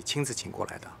可是你亲自请过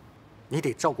来的，你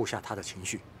得照顾下她的情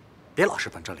绪，别老是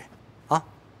板着脸，啊？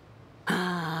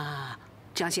啊，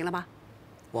这样行了吧？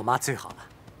我妈最好了，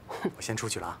我先出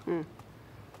去了啊。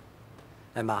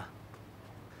哎妈，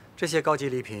这些高级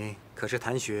礼品可是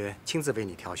谭雪亲自为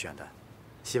你挑选的，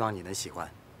希望你能喜欢。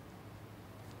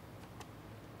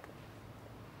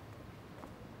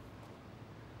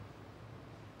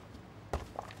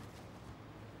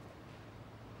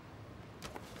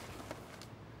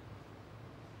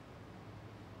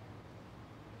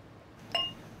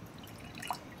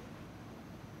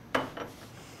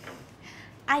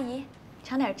阿姨，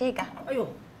尝点这个。哎呦，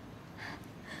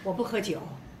我不喝酒，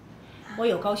我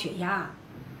有高血压。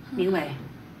明伟，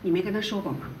你没跟他说过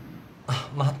吗？啊，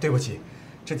妈，对不起，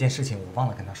这件事情我忘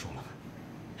了跟他说了。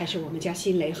还是我们家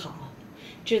新磊好，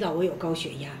知道我有高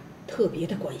血压，特别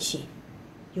的关心，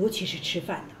尤其是吃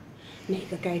饭呢，哪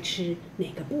个该吃，哪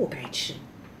个不该吃，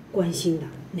关心的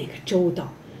那个周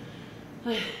到。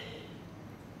哎，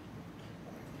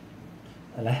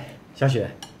来，小雪，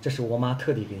这是我妈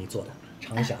特地给你做的，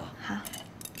尝一下啊。好。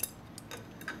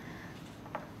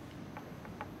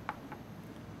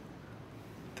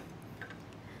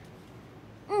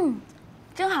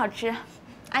真好吃，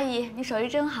阿姨，你手艺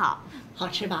真好。好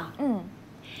吃吧？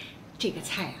这个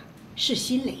菜啊，是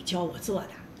新磊教我做的，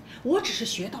我只是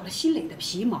学到了新磊的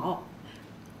皮毛。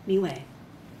明伟，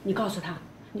你告诉他，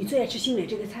你最爱吃新磊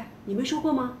这个菜，你没说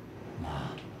过吗？妈。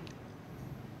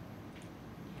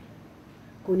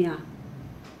姑娘，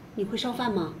你会烧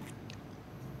饭吗？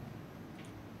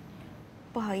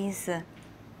不好意思，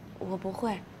我不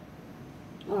会。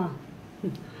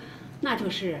那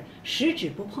就是十指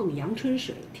不碰阳春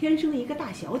水，天生一个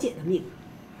大小姐的命。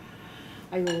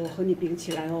哎呦，和你比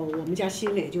起来哦，我们家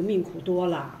新磊就命苦多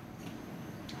了，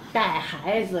带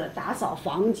孩子、打扫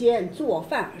房间、做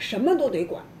饭，什么都得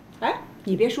管。哎，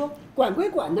你别说，管归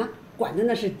管呢，管的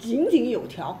那是井井有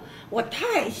条，我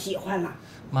太喜欢了。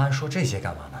妈说这些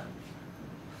干嘛呢？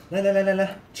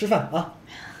来，吃饭啊！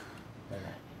来，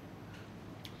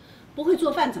不会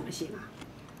做饭怎么行啊？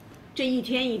这一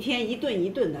天一天、一顿一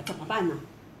顿的，怎么办呢？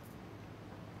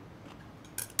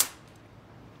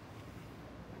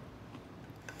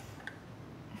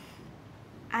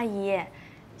阿姨，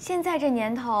现在这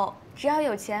年头，只要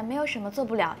有钱，没有什么做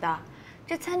不了的。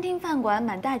这餐厅饭馆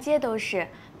满大街都是，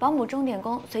保姆钟点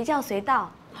工随叫随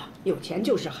到。有钱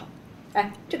就是好。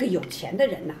哎，这个有钱的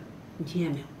人呐，你听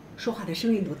见没有？说话的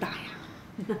声音都大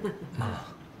呀。妈，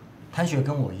谭雪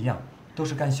跟我一样，都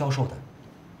是干销售的，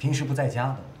平时不在家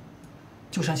的，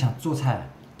就算想做菜，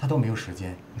她都没有时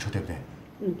间，你说对不对？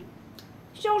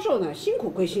销售呢，辛苦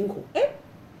归辛苦，哎，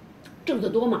挣得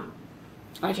多嘛，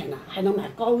而且呢还能买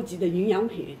高级的营养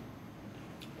品。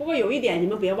不过有一点你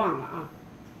们别忘了啊，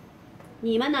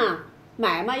你们呢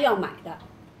买嘛要买的，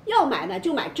要买呢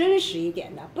就买真实一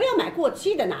点的，不要买过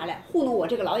期的拿来糊弄我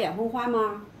这个老眼昏花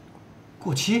吗？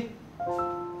过期？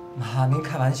妈，您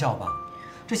开玩笑吧？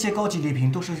这些高级礼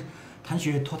品都是谭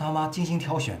雪托她妈精心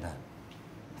挑选的，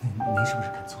您是不是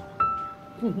看错了？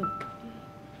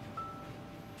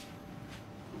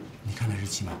你看了日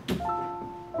期吗？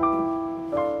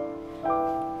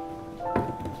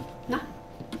那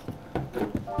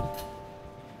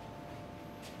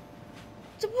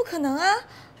这不可能啊！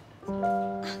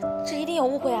这一定有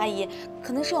误会，阿姨，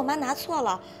可能是我妈拿错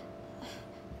了。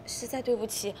实在对不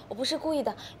起，我不是故意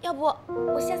的，要不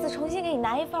我下次重新给你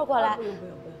拿一份过来。不用，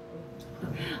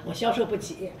我销售不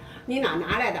起，你哪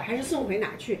拿来的还是送回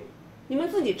哪去，你们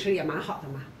自己吃也蛮好的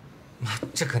嘛。妈，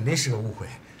这肯定是个误会。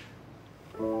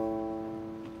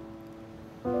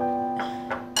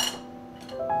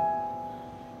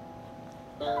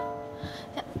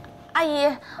阿阿姨，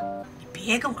你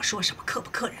别跟我说什么客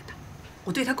不客人的，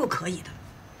我对他够可以的。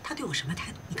他对我什么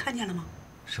态度？你看见了吗？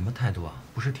什么态度啊？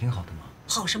不是挺好的吗？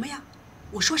好什么呀？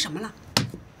我说什么了？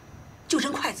就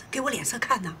扔筷子给我脸色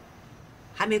看呢？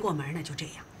还没过门呢，就这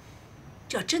样。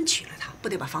这要真娶了她，不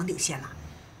得把房顶掀了？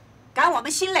赶我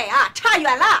们新磊啊，差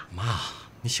远了。妈，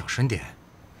你小声点，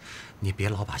你别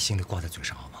老把心里挂在嘴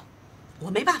上好吗？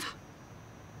我没办法，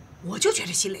我就觉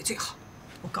得新磊最好。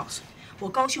我告诉你，我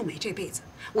高秀美这辈子，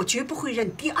我绝不会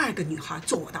认第二个女孩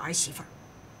做我的儿媳妇儿。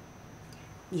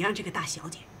你让这个大小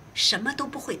姐，什么都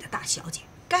不会的大小姐，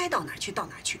该到哪儿去到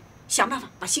哪儿去，想办法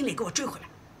把新磊给我追回来。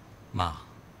妈，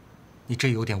你这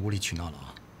有点无理取闹了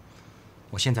啊！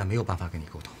我现在没有办法跟你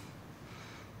沟通，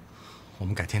我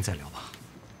们改天再聊吧。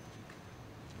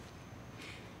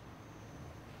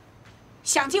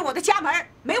想进我的家门，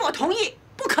没我同意，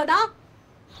不可能。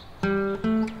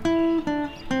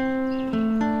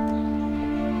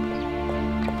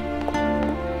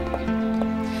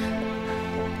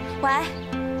喂，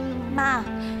妈，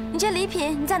你这礼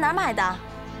品你在哪儿买的？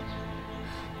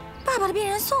爸爸的病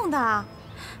人送的。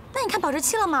那你看保质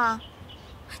期了吗？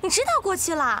你知道过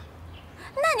期了，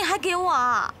那你还给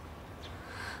我？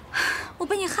我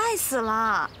被你害死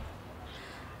了。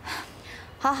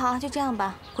好好，就这样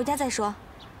吧，回家再说。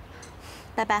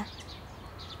拜拜。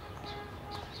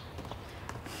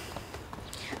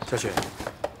小雪，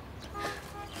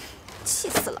气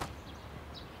死了！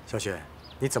小雪，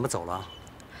你怎么走了？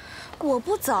我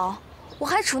不走，我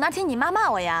还杵那天你妈骂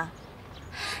我呀。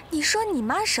你说你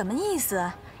妈什么意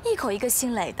思？一口一个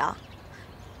心磊的。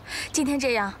今天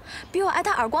这样，比我挨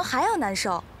他耳光还要难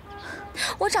受。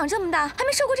我长这么大还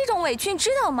没受过这种委屈，你知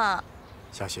道吗？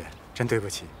小雪，真对不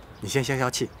起，你先消消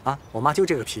气啊！我妈就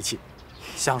这个脾气，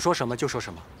想说什么就说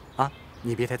什么啊！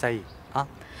你别太在意啊。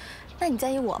那你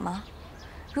在意我吗？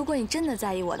如果你真的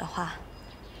在意我的话，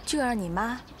就让你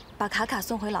妈把卡卡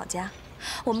送回老家，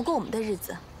我们过我们的日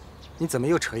子。你怎么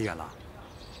又扯远了？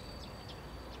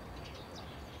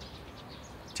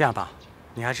这样吧，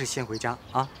你还是先回家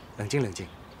啊，冷静冷静。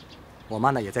我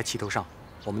妈呢也在气头上，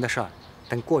我们的事儿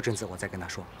等过阵子我再跟她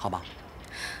说，好吗？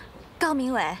高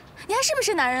明伟，你还是不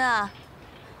是男人啊？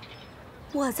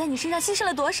我在你身上牺牲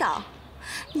了多少？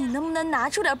你能不能拿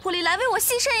出点魄力来为我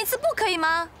牺牲一次，不可以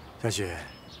吗？小雪，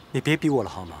你别逼我了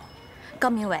好吗？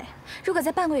高明伟，如果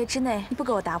在半个月之内你不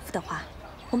给我答复的话，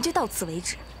我们就到此为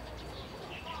止。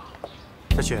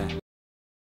小雪。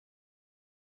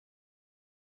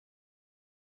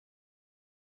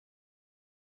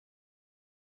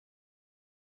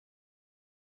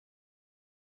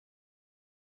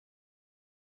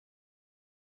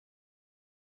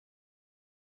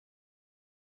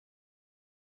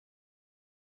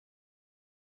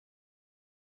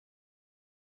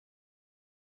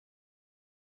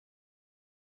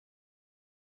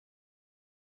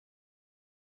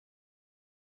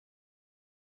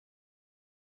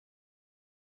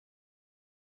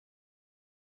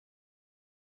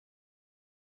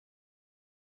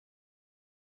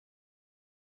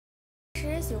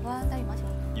谁喜欢打羽毛球？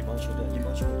羽毛球的羽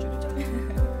毛球，我觉得这样。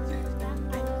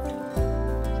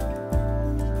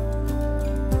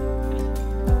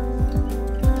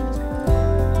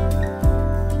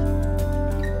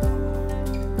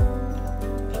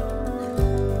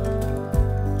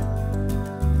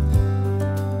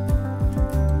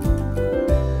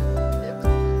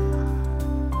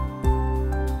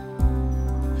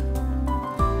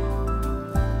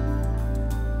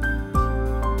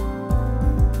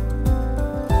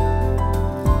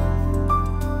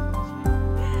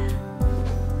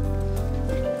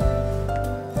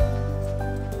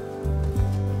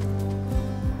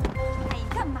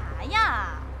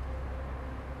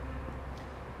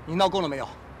你闹够了没有？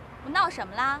我闹什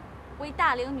么啦？我一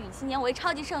大龄女青年，我一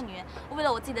超级剩女，我为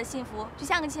了我自己的幸福去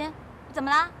相个亲，怎么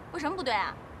啦？我什么不对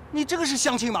啊？你这个是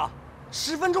相亲吗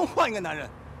？10分钟换一个男人，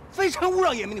非诚勿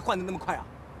扰也没你换的那么快啊！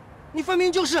你分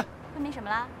明就是……分明什么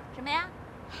啦？什么呀？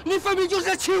你分明就是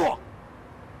在气我！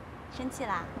生气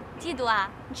啦？嫉妒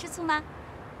啊？你吃醋吗？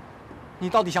你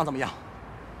到底想怎么样？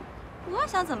我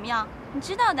想怎么样？你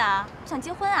知道的，我想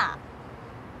结婚啊。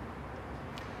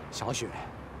小雪，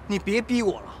你别逼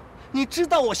我了。你知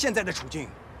道我现在的处境。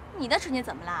你的处境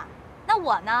怎么啦？那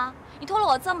我呢？你拖了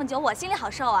我这么久，我心里好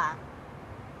受啊。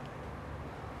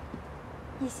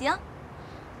也行，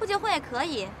不结婚也可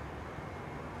以。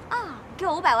啊，给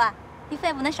我500万，一分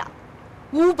也不能少。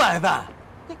500万？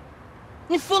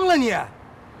你疯了你！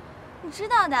你知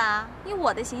道的，以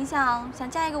我的形象，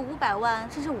想嫁一个500万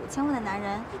甚至5000万的男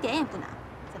人，一点也不难。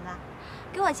怎么了？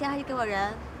给我钱还是给我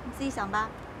人？你自己想吧。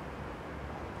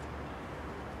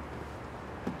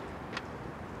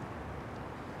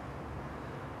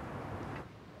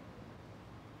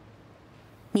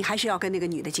你还是要跟那个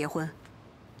女的结婚？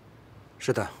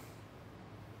是的。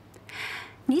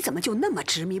你怎么就那么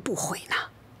执迷不悔呢？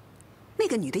那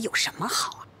个女的有什么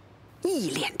好啊？一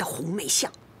脸的红梅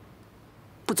相，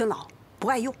不尊老，不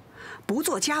爱用，不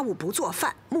做家务，不做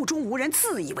饭，目中无人，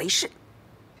自以为是。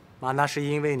妈，那是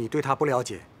因为你对她不了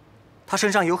解，她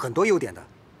身上有很多优点的。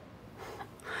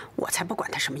我才不管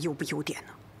她什么优不优点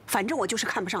呢，反正我就是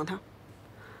看不上她。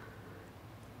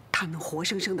她能活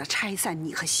生生的拆散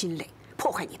你和辛磊，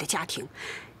破坏你的家庭，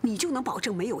你就能保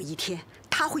证没有一天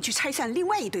她会去拆散另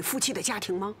外一对夫妻的家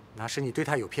庭吗？那是你对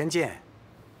她有偏见。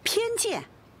偏见？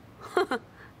呵呵，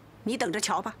你等着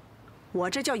瞧吧，我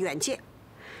这叫远见。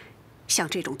像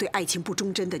这种对爱情不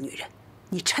忠贞的女人，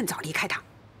你趁早离开她，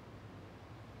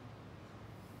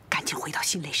赶紧回到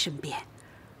辛磊身边，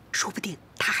说不定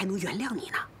他还能原谅你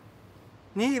呢。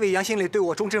你以为杨新磊对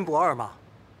我忠贞不二吗？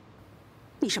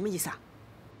你什么意思啊？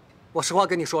我实话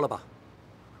跟你说了吧，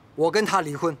我跟他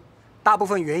离婚，大部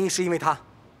分原因是因为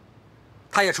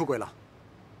他也出轨了。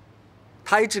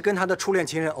他一直跟他的初恋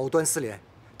情人藕断丝连，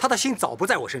他的心早不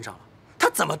在我身上了，他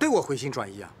怎么对我回心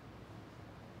转意啊？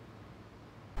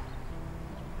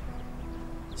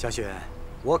小雪，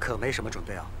我可没什么准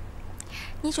备啊。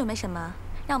你准备什么？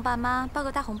让我爸妈包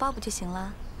个大红包不就行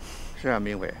了？是啊，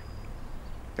明伟，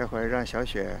待会儿让小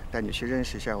雪带你去认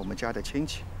识一下我们家的亲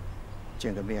戚，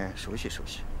见个面熟悉熟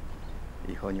悉。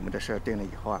以后你们的事定了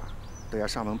以后啊，都要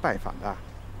上门拜访的。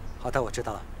好的，我知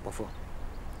道了，伯父。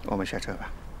我们下车吧。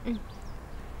嗯。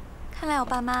看来我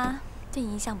爸妈对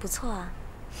你印象不错啊。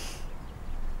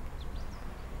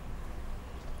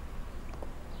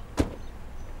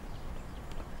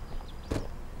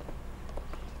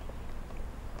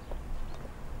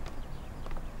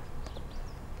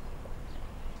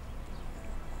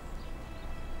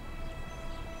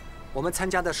我们参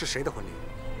加的是谁的婚礼？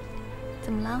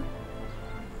怎么了？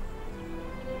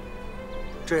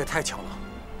这也太巧了。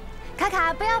卡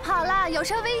卡，不要跑了，有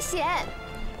车危险。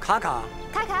卡卡，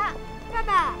卡卡，爸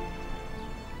爸，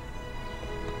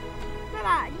爸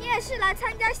爸，你也是来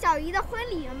参加小姨的婚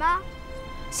礼了吗？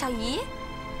小姨？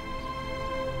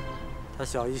他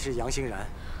小姨是杨欣然。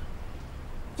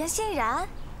杨欣然？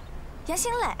杨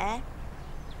新磊？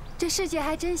这世界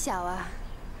还真小啊！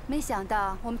没想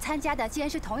到我们参加的竟然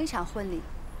是同一场婚礼。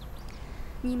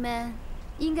你们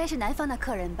应该是南方的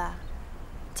客人吧？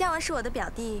嘉文是我的表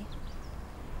弟。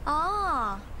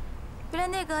哦，原来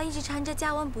那个一直缠着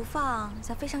嘉文不放，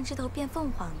想飞上枝头变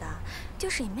凤凰的，就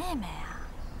是你妹妹啊！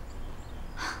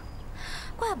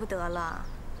怪不得了，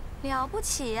了不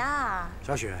起呀！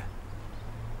小雪，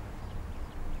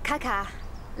卡卡，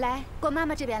来，过妈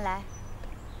妈这边来。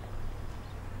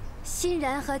欣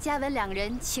然和嘉文两个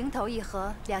人情投意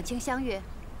合，两情相悦。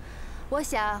我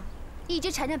想，一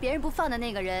直缠着别人不放的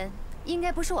那个人，应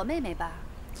该不是我妹妹吧？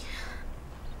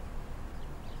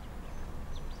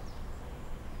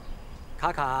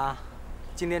卡卡，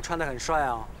今天穿得很帅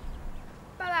哦。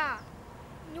爸爸，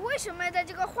你为什么要带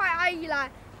这个坏阿姨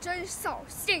来？真扫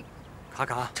兴！卡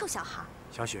卡，臭小孩。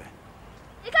小雪，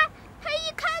你看他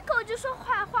一开口就说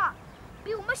坏话，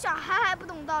比我们小孩还不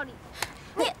懂道理。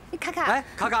你卡卡，哎，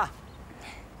卡卡，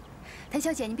谭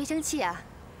小姐，你别生气啊，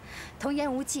童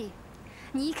言无忌。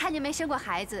你一看就没生过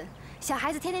孩子，小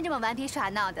孩子天天这么顽皮耍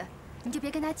闹的，你就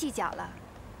别跟他计较了。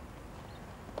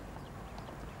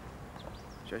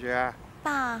雪雪，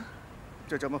爸，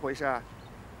这怎么回事啊？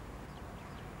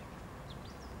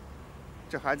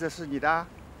这孩子是你的？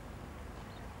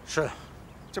是。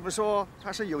这么说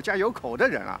他是有家有口的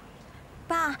人啊？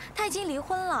爸，他已经离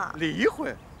婚了。离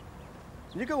婚？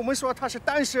你跟我们说他是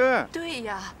单身。对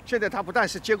呀。现在他不但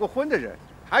是结过婚的人，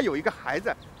还有一个孩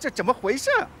子，这怎么回事？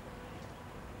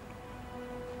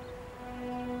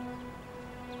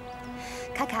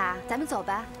卡卡，咱们走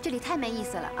吧，这里太没意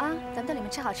思了啊！咱们到里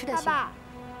面吃好吃的去。爸爸，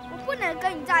我不能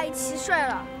跟你在一起睡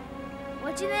了，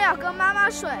我今天要跟妈妈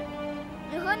睡，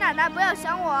你和奶奶不要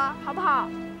想我，好不好？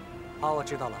好，我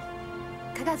知道了。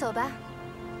卡卡，走吧。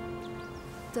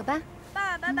走吧。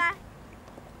爸爸，拜拜。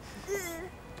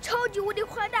超级无敌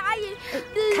坏的阿姨。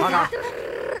卡卡，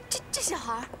这小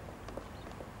孩，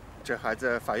这孩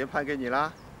子法院判给你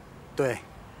了？对。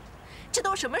这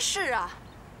都什么事啊？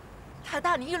他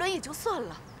大你一轮也就算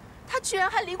了，他居然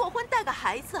还离过婚，带个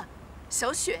孩子。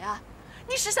小雪啊，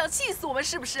你是想气死我们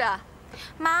是不是啊？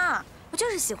妈，我就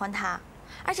是喜欢他，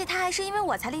而且他还是因为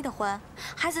我才离的婚，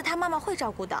孩子他妈妈会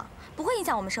照顾的，不会影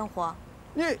响我们生活。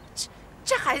你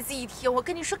这孩子一天，我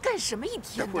跟你说干什么一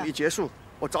天呢？婚礼结束，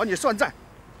我找你算账。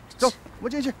走，我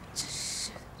们进去。真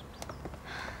是。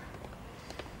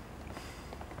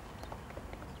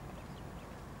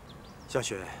小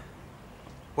雪，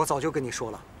我早就跟你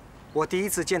说了，我第一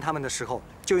次见他们的时候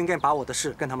就应该把我的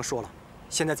事跟他们说了。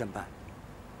现在怎么办？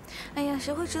哎呀，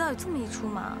谁会知道有这么一出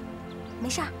嘛？没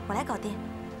事儿，我来搞定。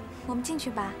我们进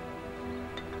去吧。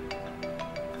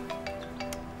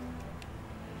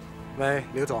喂，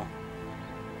刘总。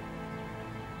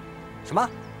什么？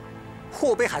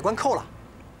货被海关扣了？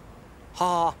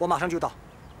好，我马上就到。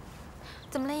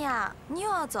怎么了呀？你又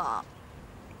要走？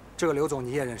这个刘总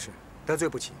你也认识，得罪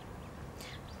不起。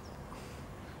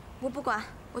我不管，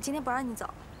我今天不让你走。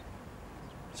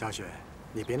小雪，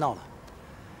你别闹了。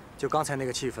就刚才那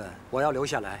个气氛，我要留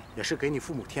下来也是给你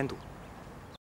父母添堵。